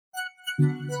You're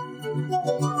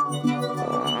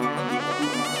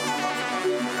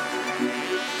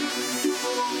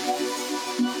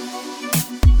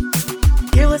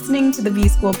listening to the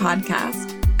B-School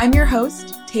Podcast. I'm your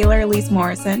host, Taylor Elise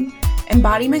Morrison,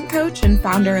 embodiment coach and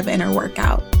founder of Inner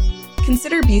Workout.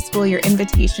 Consider B-School your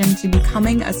invitation to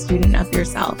becoming a student of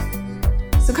yourself.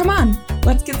 So come on,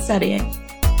 let's get studying.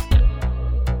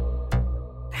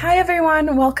 Hi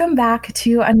everyone, welcome back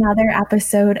to another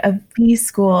episode of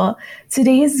B-School.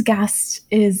 Today's guest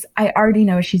I already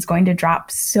know she's going to drop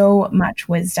so much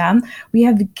wisdom. We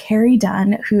have Carrie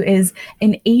Dunn, who is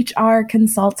an HR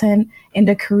consultant and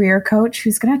a career coach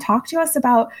who's going to talk to us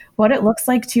about what it looks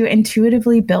like to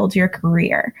intuitively build your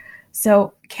career.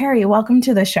 So Carrie, welcome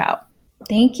to the show.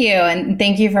 Thank you. And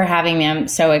thank you for having me. I'm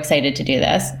so excited to do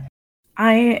this.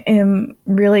 I am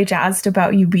really jazzed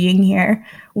about you being here.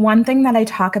 One thing that I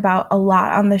talk about a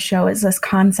lot on the show is this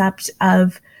concept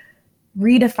of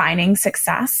redefining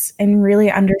success and really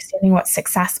understanding what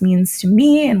success means to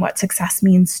me and what success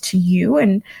means to you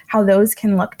and how those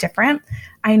can look different.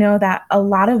 I know that a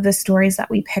lot of the stories that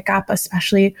we pick up,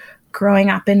 especially growing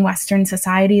up in Western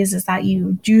societies, is that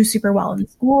you do super well in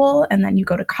school and then you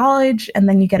go to college and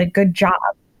then you get a good job.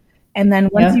 And then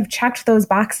once you've checked those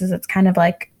boxes, it's kind of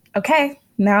like, okay,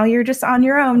 now you're just on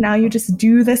your own. Now you just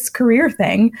do this career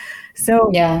thing. So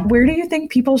where do you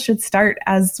think people should start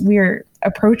as we're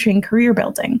approaching career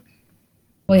building?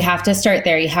 We have to start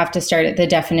there. You have to start at the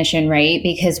definition, right?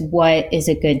 Because what is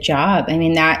a good job? I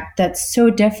mean, that's so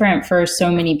different for so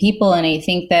many people. And I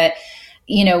think that,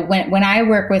 you know, when I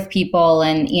work with people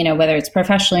and, you know, whether it's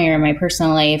professionally or in my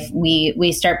personal life,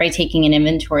 we start by taking an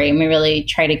inventory and we really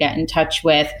try to get in touch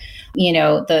with, you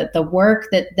know, the work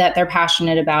that they're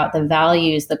passionate about, the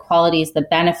values, the qualities, the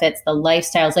benefits, the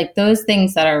lifestyles, like those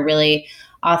things that are really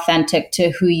authentic to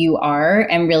who you are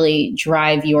and really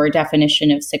drive your definition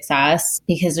of success.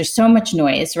 Because there's so much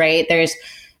noise, right? There's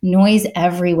noise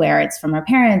everywhere. It's from our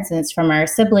parents and it's from our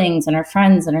siblings and our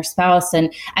friends and our spouse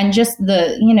and just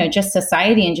the, you know, just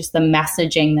society and just the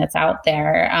messaging that's out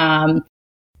there.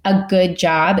 A good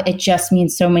job, it just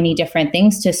means so many different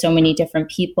things to so many different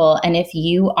people. And if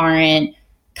you aren't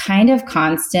kind of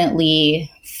constantly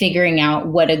figuring out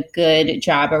what a good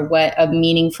job or what a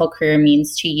meaningful career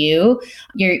means to you,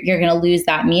 you're going to lose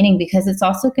that meaning because it's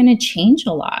also going to change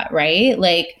a lot, right?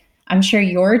 Like, I'm sure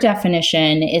your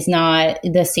definition is not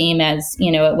the same as, you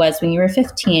know, it was when you were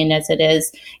 15, as it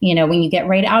is, you know, when you get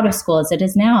right out of school, as it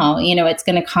is now. You know, it's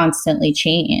going to constantly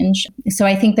change. So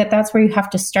I think that that's where you have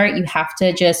to start. You have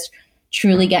to just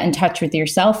truly get in touch with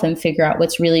yourself and figure out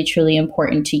what's really, truly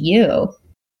important to you.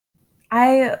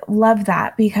 I love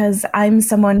that because I'm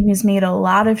someone who's made a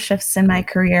lot of shifts in my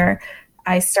career.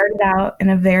 I started out in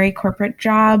a very corporate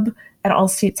job at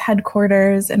Allstate's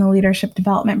headquarters in a leadership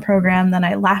development program. Then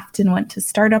I left and went to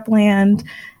Startup Land.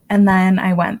 And then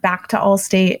I went back to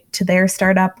Allstate to their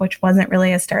startup, which wasn't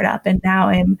really a startup. And now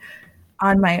I'm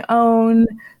on my own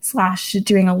 /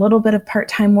 doing a little bit of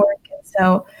part-time work. And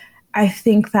so I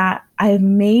think that I've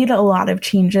made a lot of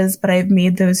changes, but I've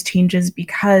made those changes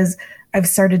because I've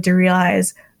started to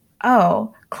realize,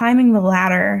 oh, climbing the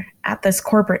ladder at this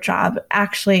corporate job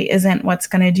actually isn't what's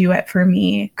going to do it for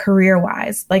me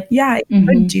career-wise. Like, yeah, I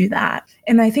could do that.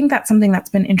 And I think that's something that's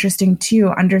been interesting too,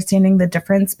 understanding the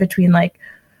difference between like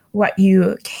what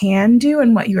you can do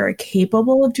and what you are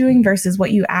capable of doing versus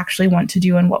what you actually want to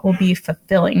do and what will be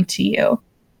fulfilling to you.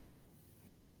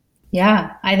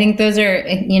 Yeah, I think those are,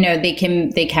 you know, they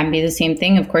can be the same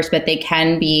thing, of course, but they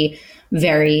can be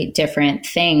very different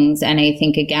things. And I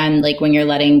think, again, like when you're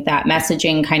letting that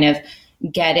messaging kind of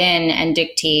get in and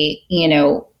dictate, you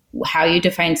know, how you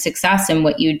define success and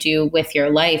what you do with your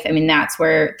life, I mean, that's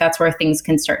where things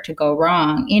can start to go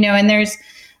wrong, you know, and there's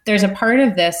a part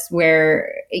of this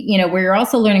where, you know, where you're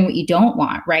also learning what you don't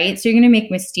want, right? So you're going to make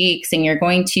mistakes and you're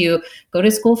going to go to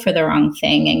school for the wrong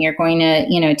thing and you're going to,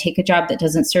 you know, take a job that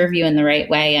doesn't serve you in the right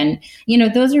way. And, you know,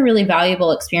 those are really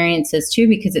valuable experiences too,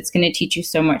 because it's going to teach you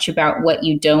so much about what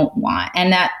you don't want.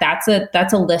 And that's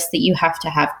a list that you have to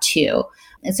have too.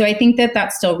 And so I think that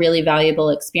that's still really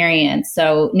valuable experience.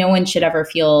 So no one should ever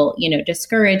feel, you know,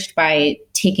 discouraged by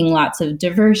taking lots of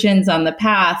diversions on the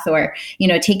path or, you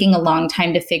know, taking a long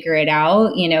time to figure it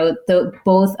out. You know,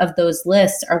 both of those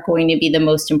lists are going to be the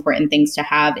most important things to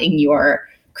have in your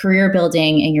career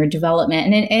building and your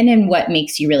development and in what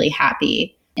makes you really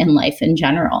happy in life in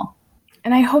general.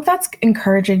 And I hope that's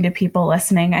encouraging to people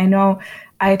listening. I know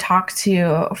I talk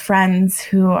to friends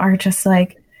who are just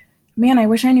like, man, I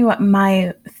wish I knew what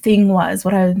my thing was,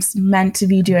 what I was meant to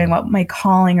be doing, what my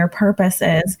calling or purpose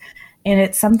is. And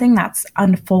it's something that's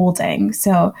unfolding.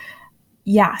 So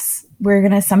yes, we're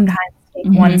going to sometimes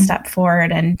take one step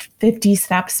forward and 50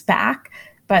 steps back,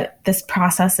 but this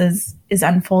process is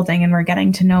unfolding and we're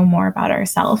getting to know more about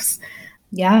ourselves.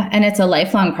 Yeah. And it's a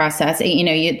lifelong process.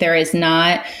 There is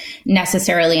not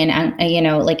necessarily an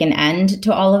end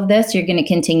to all of this. You're going to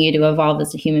continue to evolve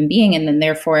as a human being. And then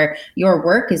therefore your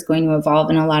work is going to evolve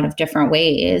in a lot of different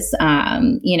ways.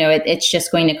 It's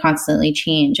just going to constantly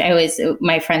change.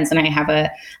 My friends and I have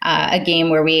a game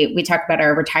where we talk about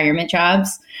our retirement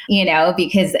jobs,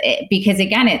 because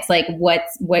again, it's like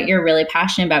what you're really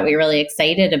passionate about, what you're really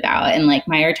excited about. And like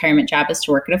my retirement job is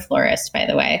to work at a florist, by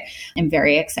the way. I'm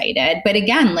very excited. But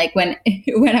again, like when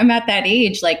I'm at that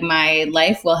age, like my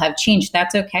life will have changed.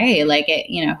 That's okay. Like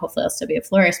hopefully I'll still be a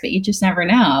florist, but you just never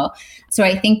know. So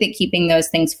I think that keeping those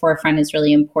things forefront is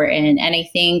really important. And I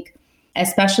think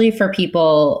especially for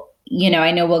people,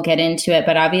 I know we'll get into it,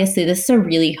 but obviously this is a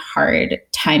really hard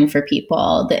time for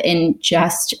people in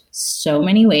just so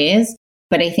many ways.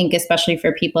 But I think especially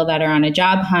for people that are on a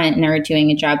job hunt and are doing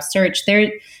a job search,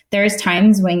 there's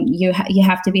times when you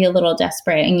have to be a little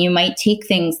desperate, and you might take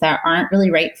things that aren't really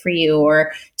right for you,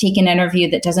 or take an interview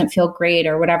that doesn't feel great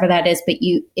or whatever that is. But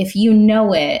if you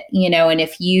know it, and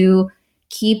if you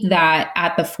keep that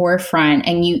at the forefront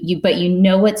and but you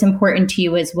know what's important to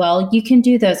you as well, you can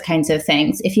do those kinds of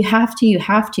things. If you have to, you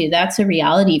have to. That's a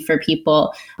reality for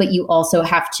people, but you also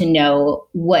have to know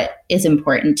what is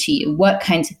important to you, what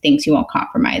kinds of things you won't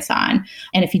compromise on.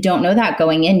 And if you don't know that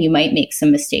going in, you might make some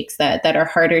mistakes that are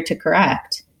harder to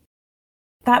correct.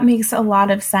 That makes a lot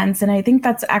of sense. And I think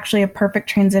that's actually a perfect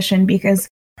transition, because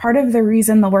part of the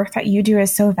reason the work that you do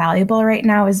is so valuable right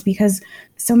now is because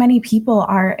so many people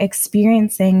are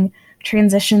experiencing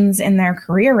transitions in their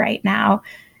career right now,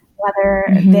 whether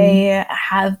they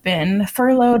have been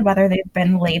furloughed, whether they've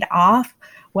been laid off,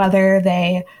 whether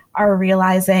they are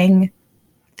realizing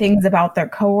things about their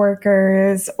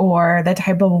coworkers or the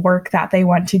type of work that they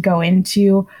want to go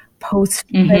into post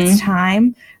this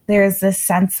time. There's this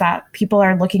sense that people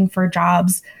are looking for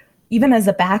jobs even as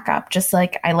a backup, just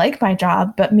like, I like my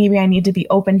job, but maybe I need to be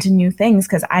open to new things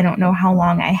because I don't know how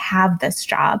long I have this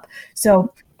job.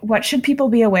 So what should people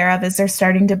be aware of as they're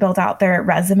starting to build out their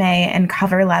resume and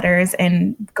cover letters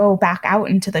and go back out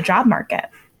into the job market?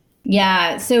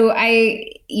 Yeah. So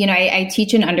I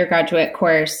teach an undergraduate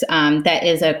course that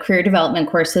is a career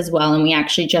development course as well. And we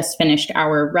actually just finished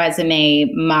our resume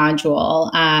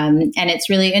module. And it's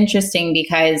really interesting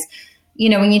because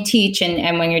when you teach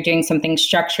and when you're doing something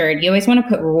structured, you always want to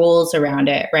put rules around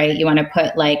it, right? You want to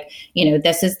put like,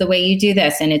 this is the way you do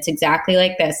this, and it's exactly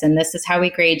like this, and this is how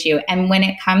we grade you. And when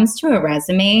it comes to a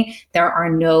resume, there are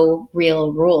no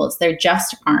real rules. There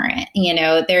just aren't.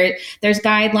 There's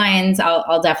guidelines.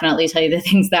 I'll definitely tell you the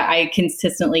things that I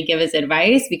consistently give as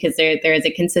advice, because there is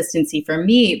a consistency for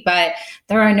me, but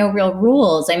there are no real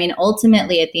rules. I mean,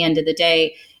 ultimately, at the end of the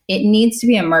day, it needs to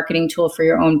be a marketing tool for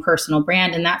your own personal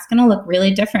brand. And that's going to look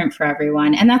really different for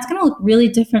everyone. And that's going to look really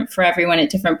different for everyone at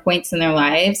different points in their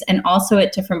lives, and also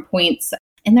at different points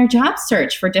in their job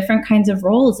search for different kinds of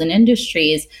roles and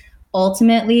industries.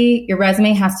 Ultimately, your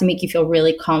resume has to make you feel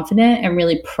really confident and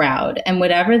really proud. And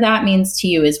whatever that means to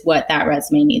you is what that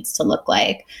resume needs to look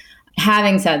like.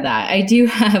 Having said that, I do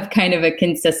have kind of a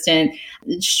consistent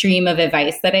stream of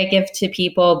advice that I give to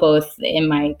people, both in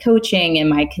my coaching and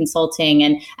my consulting,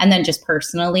 and then just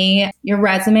personally. Your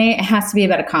resume, it has to be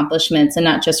about accomplishments and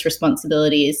not just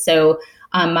responsibilities. So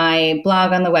on my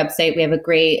blog on the website, we have a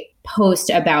great post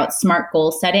about SMART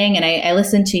goal setting. And I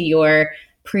listened to your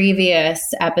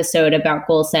previous episode about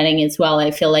goal setting as well. I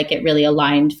feel like it really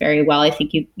aligned very well. I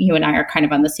think you and I are kind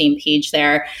of on the same page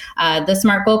there. The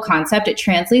SMART goal concept, it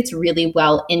translates really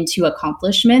well into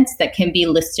accomplishments that can be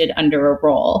listed under a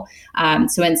role.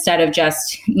 So instead of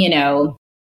just,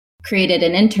 created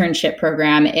an internship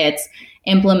program, it's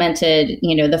implemented,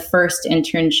 the first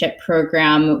internship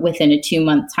program within a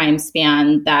 2-month time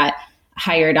span that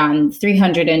hired on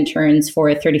 300 interns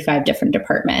for 35 different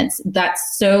departments.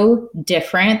 That's so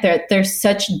different. There's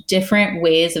such different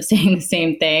ways of saying the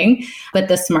same thing, but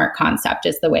the SMART concept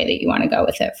is the way that you want to go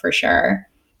with it for sure.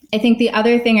 I think the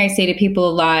other thing I say to people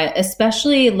a lot,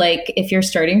 especially like if you're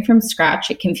starting from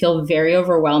scratch, it can feel very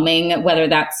overwhelming, whether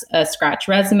that's a scratch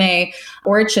resume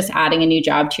or it's just adding a new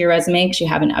job to your resume because you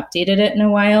haven't updated it in a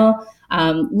while.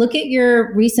 Look at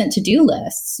your recent to-do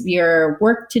lists, your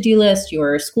work to-do list,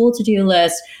 your school to-do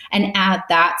list, and add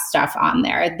that stuff on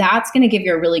there. That's going to give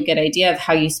you a really good idea of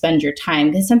how you spend your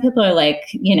time. Because some people are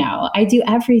like, I do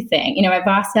everything. My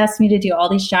boss asked me to do all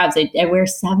these jobs. I wear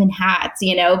 7 hats,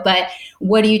 but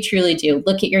what do you truly do?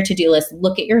 Look at your to-do list,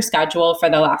 look at your schedule for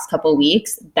the last couple of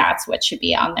weeks. That's what should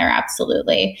be on there.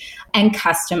 Absolutely. And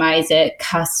customize it.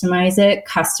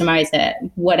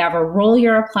 Whatever role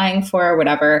you're applying for,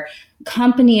 whatever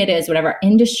company it is, whatever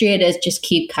industry it is, just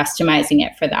keep customizing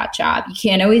it for that job. You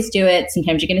can't always do it.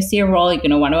 Sometimes you're going to see a role, you're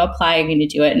going to want to apply, you're going to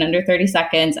do it in under 30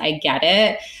 seconds. I get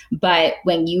it. But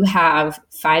when you have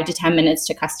 5 to 10 minutes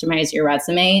to customize your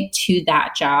resume to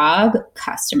that job,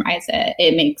 customize it.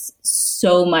 It makes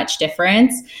so much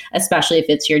difference, especially if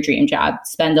it's your dream job.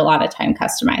 Spend a lot of time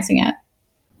customizing it.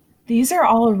 These are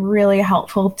all really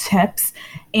helpful tips,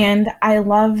 and I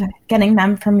love getting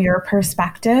them from your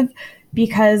perspective,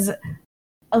 because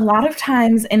a lot of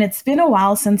times, and it's been a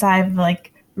while since I've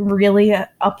really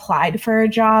applied for a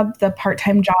job. The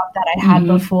part-time job that I had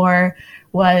before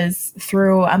was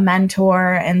through a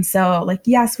mentor. And so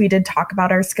yes, we did talk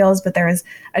about our skills, but there was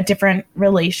a different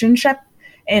relationship.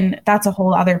 And that's a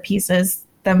whole other piece, is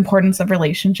the importance of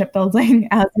relationship building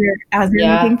as you're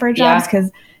looking for jobs.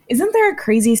 Because isn't there a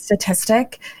crazy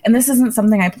statistic, and this isn't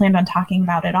something I planned on talking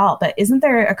about at all, but isn't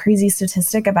there a crazy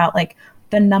statistic about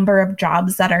the number of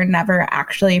jobs that are never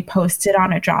actually posted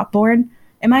on a job board?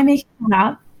 Am I making that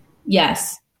up?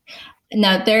 Yes.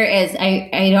 No, there is.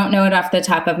 I don't know it off the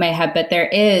top of my head, but there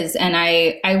is. And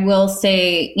I will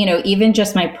say, even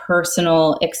just my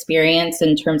personal experience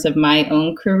in terms of my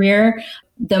own career,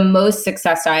 the most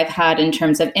success I've had in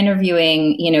terms of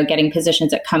interviewing, getting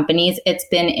positions at companies, it's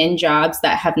been in jobs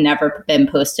that have never been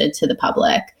posted to the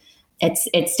public.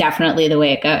 It's definitely the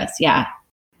way it goes. Yeah.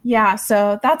 Yeah,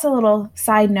 so that's a little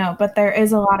side note, but there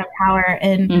is a lot of power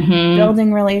in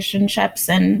building relationships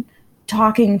and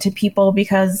talking to people,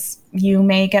 because you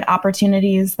may get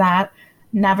opportunities that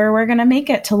never were going to make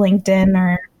it to LinkedIn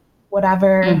or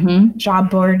whatever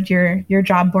job board your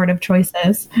job board of choice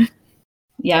is.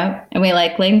 Yeah. And we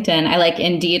like LinkedIn. I like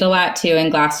Indeed a lot too,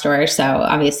 and Glassdoor. So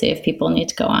obviously if people need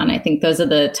to go on, I think those are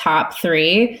the top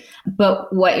 3.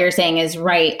 But what you're saying is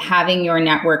right. Having your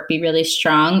network be really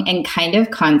strong and kind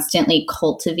of constantly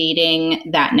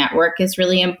cultivating that network is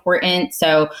really important.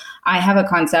 So I have a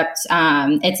concept.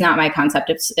 It's not my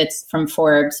concept. It's from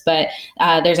Forbes, but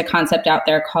there's a concept out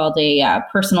there called a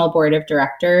personal board of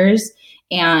directors.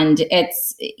 And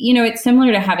it's, it's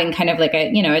similar to having kind of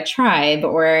a tribe,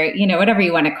 or, whatever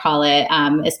you want to call it,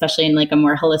 especially in a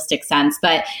more holistic sense.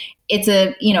 But it's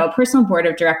a personal board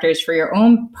of directors for your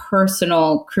own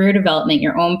personal career development,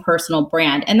 your own personal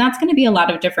brand. And that's going to be a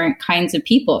lot of different kinds of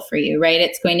people for you, right?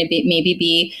 It's going to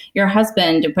be your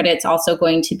husband, but it's also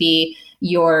going to be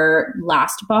your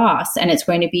last boss, and it's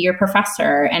going to be your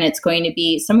professor, and it's going to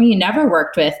be someone you never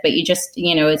worked with, but you just,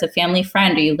 as a family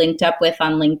friend, or you linked up with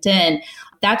on LinkedIn.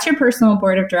 That's your personal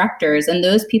board of directors. And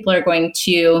those people are going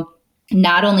to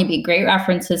not only be great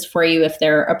references for you if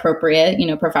they're appropriate,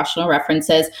 professional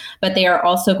references, but they are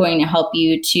also going to help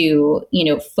you to,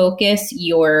 focus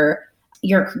your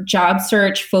job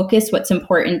search, focus what's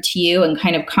important to you, and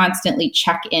kind of constantly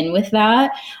check in with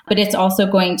that. But it's also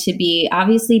going to be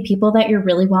obviously people that you're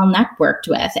really well networked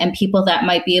with, and people that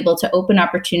might be able to open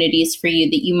opportunities for you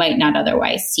that you might not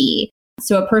otherwise see.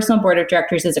 So a personal board of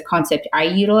directors is a concept I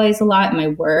utilize a lot in my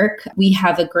work. We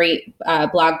have a great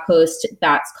blog post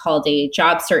that's called a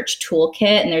job search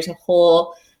toolkit, and there's a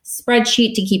whole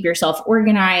spreadsheet to keep yourself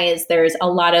organized. There's a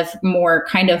lot of more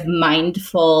kind of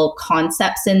mindful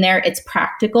concepts in there. It's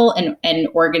practical and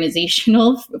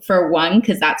organizational for one,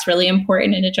 because that's really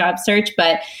important in a job search,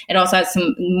 but it also has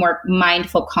some more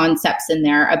mindful concepts in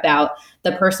there about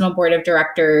the personal board of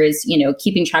directors,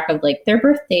 keeping track of their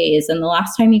birthdays and the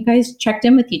last time you guys checked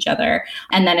in with each other.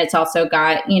 And then it's also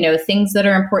got, things that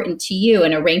are important to you,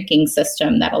 and a ranking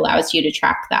system that allows you to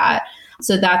track that.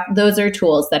 So those are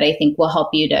tools that I think will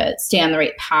help you to stay on the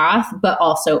right path, but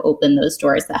also open those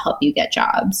doors that help you get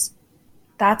jobs.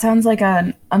 That sounds like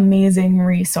an amazing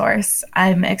resource.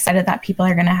 I'm excited that people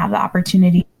are going to have the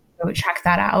opportunity to check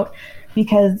that out,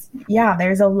 because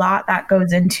there's a lot that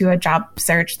goes into a job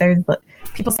search.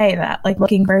 People say that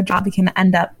looking for a job can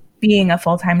end up being a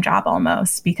full-time job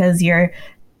almost, because you're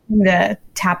going to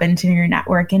tap into your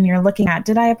network and you're looking at,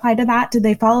 did I apply to that? Did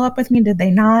they follow up with me? Did they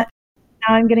not?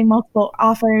 Now I'm getting multiple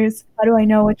offers. How do I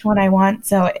know which one I want?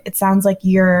 So it sounds like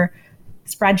your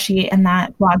spreadsheet and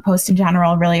that blog post in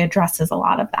general really addresses a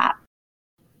lot of that.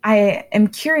 I am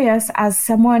curious, as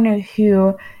someone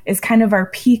who is kind of our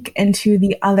peek into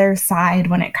the other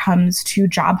side when it comes to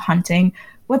job hunting,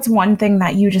 what's one thing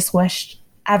that you just wished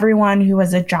everyone who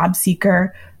was a job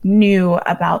seeker knew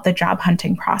about the job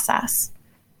hunting process?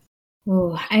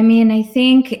 Oh, I mean, I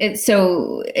think it's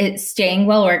staying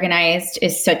well organized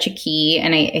is such a key.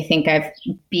 And I think I've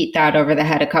beat that over the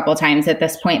head a couple times at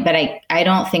this point, but I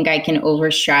don't think I can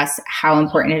overstress how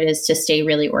important it is to stay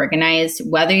really organized.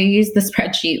 Whether you use the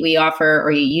spreadsheet we offer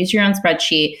or you use your own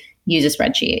spreadsheet, use a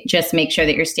spreadsheet. Just make sure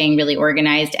that you're staying really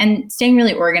organized and staying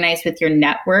really organized with your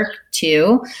network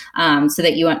too, so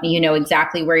that you know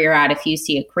exactly where you're at. If you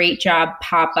see a great job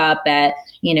pop up at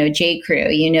J. Crew,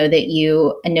 that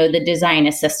you know the design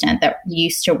assistant that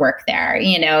used to work there.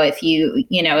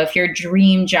 If your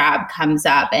dream job comes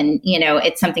up and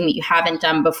it's something that you haven't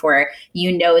done before,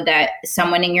 that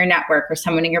someone in your network or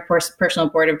someone in your personal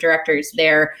board of directors,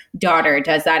 their daughter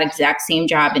does that exact same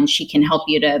job, and she can help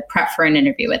you to prep for an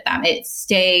interview with them.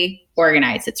 Stay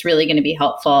organized. It's really going to be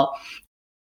helpful.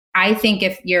 I think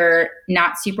if you're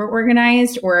not super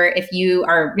organized, or if you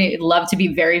love to be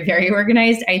very, very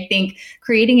organized, I think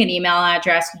creating an email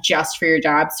address just for your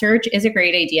job search is a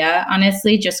great idea.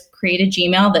 Honestly, just create a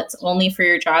Gmail that's only for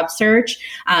your job search.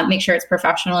 Make sure it's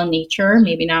professional in nature,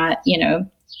 maybe not,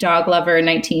 dog lover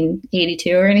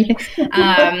 1982 or anything.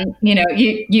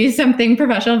 You use something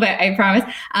professional, but I promise.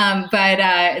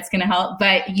 It's going to help.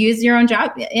 But use your own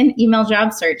email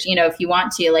job search. If you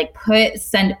want to,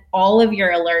 send all of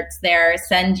your alerts there.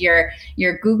 Send your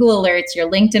Google alerts, your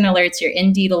LinkedIn alerts, your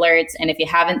Indeed alerts. And if you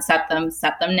haven't set them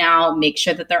now. Make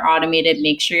sure that they're automated.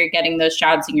 Make sure you're getting those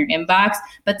jobs in your inbox.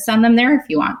 But send them there if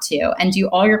you want to, and do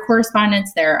all your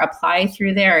correspondence there. Apply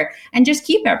through there, and just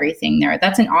keep everything there.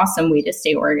 That's an awesome way to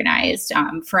stay organized,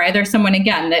 for either someone,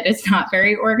 again, that is not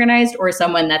very organized, or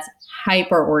someone that's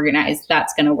hyper organized.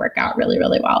 That's going to work out really,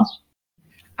 really well.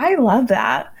 I love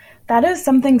that. That is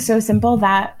something so simple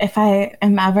that if I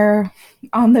am ever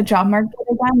on the job market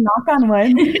again, knock on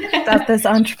wood, that this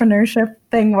entrepreneurship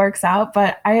thing works out.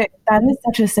 But that is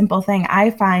such a simple thing.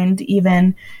 I find,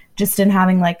 even just in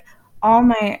having I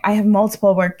have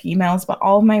multiple work emails, but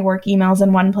all of my work emails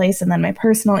in one place, and then my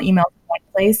personal emails in one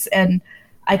place. And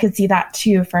I could see that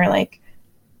too for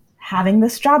having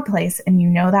this job place.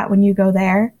 And that when you go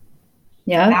there,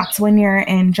 that's when you're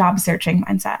in job searching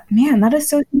mindset. Man, that is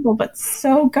so simple, but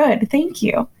so good. Thank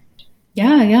you.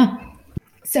 Yeah.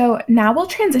 So now we'll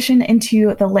transition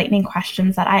into the lightning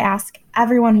questions that I ask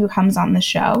everyone who comes on the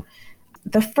show.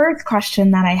 The first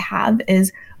question that I have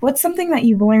is, what's something that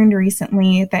you've learned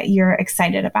recently that you're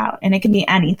excited about? And it can be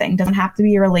anything. It doesn't have to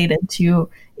be related to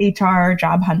HR or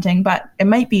job hunting, but it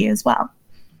might be as well.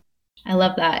 I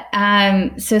love that.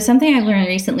 So something I've learned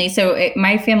recently,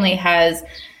 my family has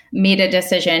made a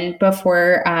decision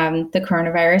before the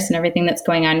coronavirus and everything that's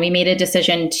going on. We made a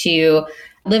decision to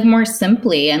live more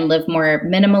simply and live more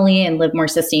minimally and live more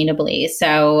sustainably.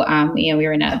 So, we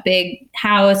were in a big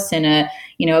house in a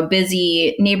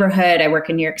busy neighborhood. I work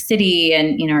in New York City,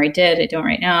 and, I don't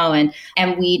right now.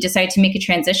 And we decided to make a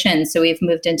transition. So we've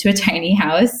moved into a tiny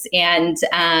house, and,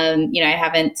 I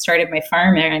haven't started my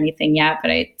farm or anything yet,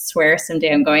 but I swear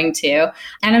someday I'm going to.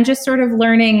 And I'm just sort of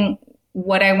learning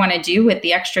what I want to do with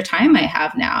the extra time I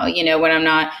have now. When I'm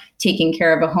not taking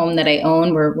care of a home that I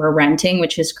own, we're renting,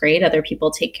 which is great. Other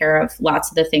people take care of lots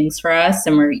of the things for us,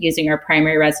 and we're using our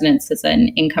primary residence as an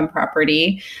income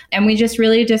property. And we just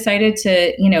really decided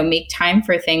to, make time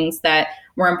for things that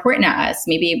were important to us.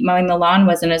 Maybe mowing the lawn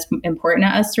wasn't as important to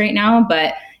us right now,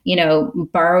 but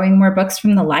borrowing more books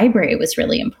from the library was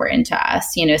really important to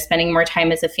us, spending more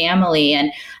time as a family.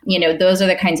 And, those are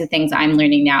the kinds of things I'm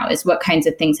learning now, is what kinds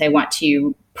of things I want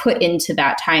to put into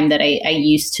that time that I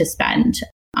used to spend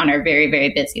on our very, very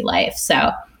busy life. So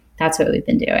that's what we've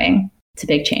been doing. It's a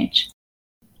big change.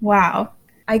 Wow.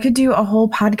 I could do a whole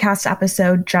podcast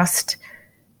episode just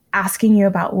asking you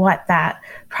about what that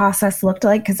process looked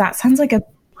like, because that sounds like a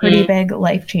pretty big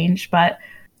life change, but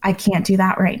I can't do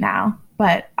that right now.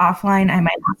 But offline, I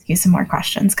might ask you some more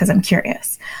questions because I'm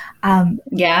curious.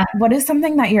 What is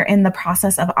something that you're in the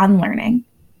process of unlearning?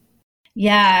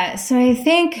 Yeah. So I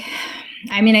think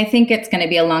it's going to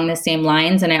be along the same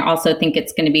lines. And I also think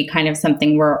it's going to be kind of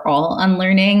something we're all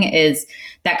unlearning, is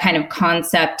that kind of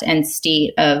concept and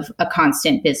state of a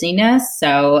constant busyness.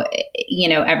 So,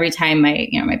 every time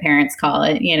my parents call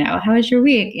it, how was your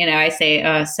week? I say,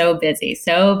 oh, so busy,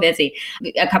 so busy.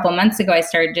 A couple months ago, I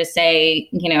started to say,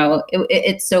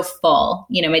 it's so full.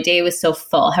 My day was so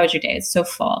full. How was your day? It's so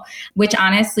full, which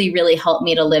honestly really helped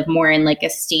me to live more in a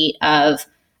state of,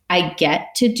 I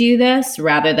get to do this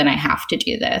rather than I have to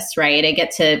do this, right? I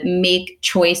get to make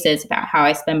choices about how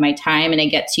I spend my time, and I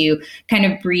get to kind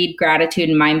of breed gratitude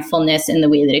and mindfulness in the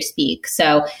way that I speak.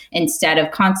 So instead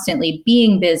of constantly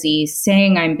being busy,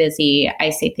 saying I'm busy, I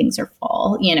say things are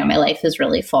full. My life is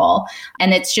really full.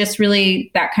 And it's just really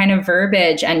that kind of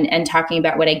verbiage and talking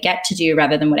about what I get to do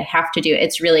rather than what I have to do.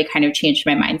 It's really kind of changed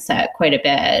my mindset quite a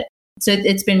bit. So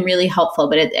it's been really helpful,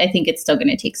 but I think it's still going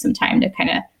to take some time to kind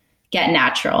of get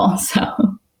natural.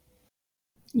 So,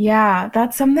 yeah,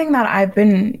 that's something that I've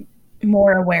been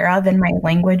more aware of in my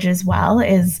language as well,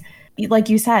 is like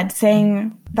you said,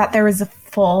 saying that there was a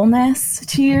fullness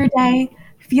to your day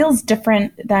feels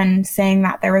different than saying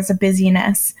that there was a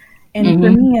busyness. And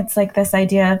for me, it's like this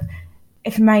idea of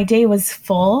if my day was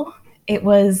full, it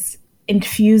was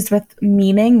infused with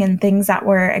meaning and things that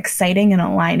were exciting and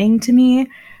aligning to me.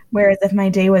 Whereas if my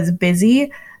day was busy,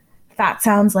 that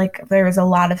sounds like there was a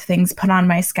lot of things put on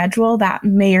my schedule that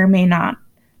may or may not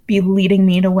be leading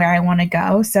me to where I want to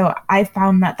go. So I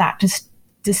found that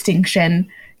distinction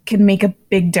can make a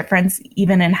big difference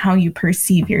even in how you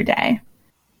perceive your day.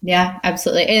 Yeah,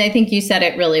 absolutely. And I think you said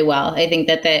it really well. I think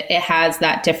that it has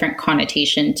that different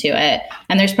connotation to it.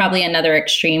 And there's probably another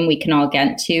extreme we can all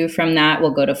get to from that.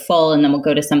 We'll go to full and then we'll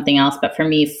go to something else. But for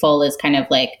me, full is kind of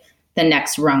like the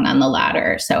next rung on the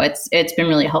ladder. So it's been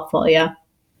really helpful. Yeah.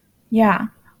 Yeah.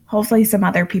 Hopefully some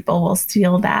other people will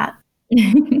steal that.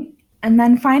 And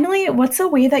then finally, what's a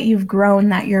way that you've grown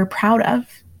that you're proud of?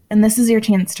 And this is your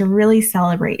chance to really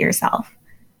celebrate yourself.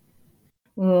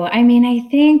 Oh, I mean, I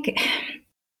think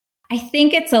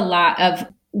it's a lot of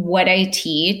what I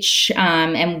teach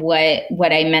and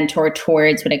what I mentor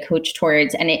towards, what I coach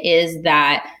towards. And it is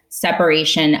that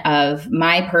separation of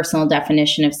my personal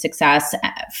definition of success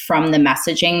from the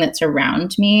messaging that's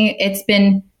around me. It's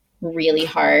been really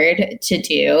hard to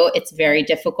do. It's very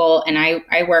difficult. And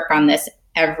I work on this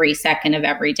every second of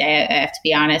every day. I have to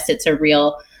be honest. It's a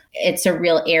real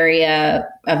area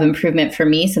of improvement for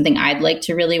me, something I'd like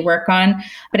to really work on,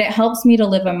 but it helps me to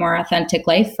live a more authentic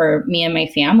life for me and my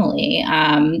family.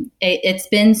 It's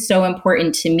been so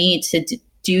important to me to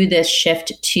do this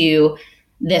shift to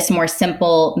this more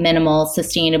simple, minimal,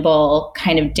 sustainable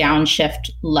kind of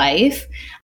downshift life.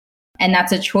 And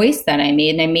that's a choice that I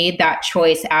made. And I made that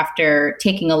choice after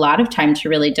taking a lot of time to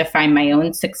really define my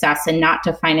own success and not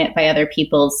define it by other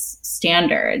people's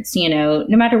standards. No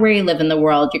matter where you live in the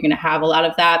world, you're going to have a lot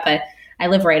of that. But I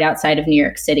live right outside of New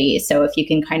York City. So if you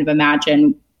can kind of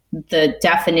imagine the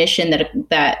definition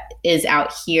that is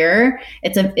out here,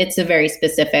 it's a very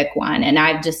specific one. And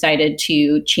I've decided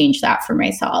to change that for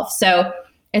myself. So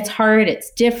it's hard. It's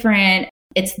different.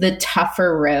 It's the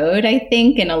tougher road, I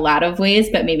think, in a lot of ways,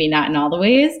 but maybe not in all the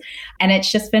ways. And it's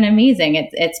just been amazing.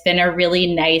 It's been a really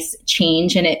nice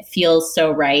change and it feels so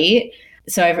right.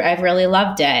 So I've really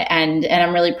loved it. And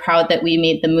I'm really proud that we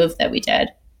made the move that we did.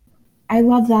 I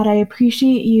love that. I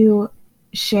appreciate you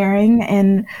sharing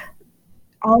and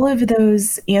all of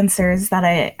those answers that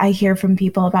I hear from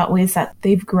people about ways that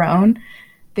they've grown.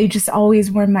 They just always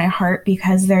warm my heart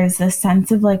because there's this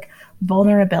sense of like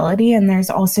vulnerability. And there's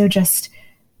also just,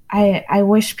 I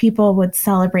wish people would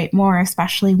celebrate more,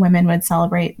 especially women would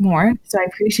celebrate more. So I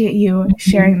appreciate you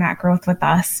sharing that growth with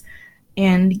us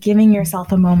and giving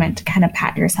yourself a moment to kind of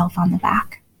pat yourself on the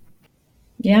back.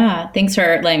 Yeah. Thanks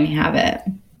for letting me have it.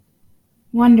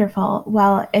 Wonderful.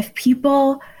 Well, if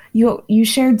people, you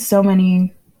shared so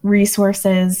many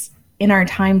resources in our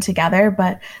time together,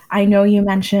 but I know you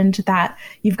mentioned that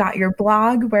you've got your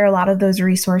blog where a lot of those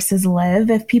resources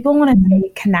live. If people want to stay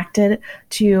connected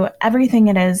to everything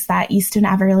it is that Easton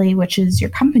Everly, which is your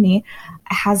company,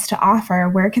 has to offer,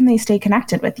 where can they stay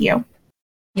connected with you?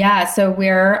 Yeah, so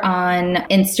we're on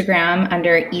Instagram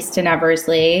under Easton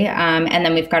Eversley. And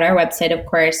then we've got our website, of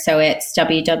course. So it's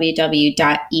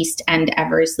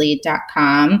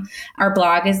www.eastandeversley.com. Our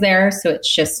blog is there. So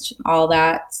it's just all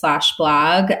that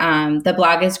 /blog. The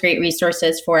blog is great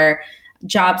resources for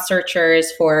job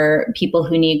searchers, for people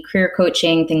who need career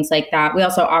coaching, things like that. We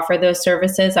also offer those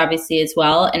services, obviously, as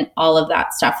well. And all of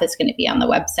that stuff is going to be on the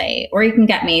website. Or you can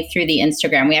get me through the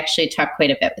Instagram. We actually talk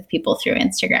quite a bit with people through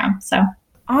Instagram. So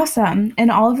awesome.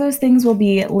 And all of those things will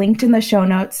be linked in the show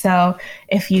notes. So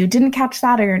if you didn't catch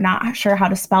that or you're not sure how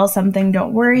to spell something,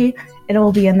 don't worry. It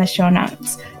will be in the show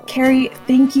notes. Carrie,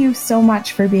 thank you so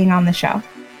much for being on the show.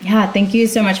 Yeah, thank you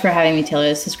so much for having me, Taylor.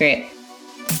 This is great.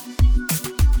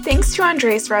 Thanks to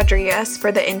Andres Rodriguez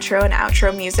for the intro and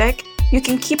outro music. You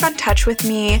can keep in touch with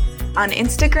me on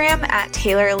Instagram at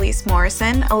Taylor Elise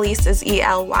Morrison. Elise is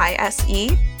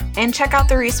ELYSE. And check out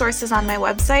the resources on my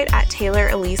website at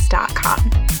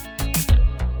taylorelise.com.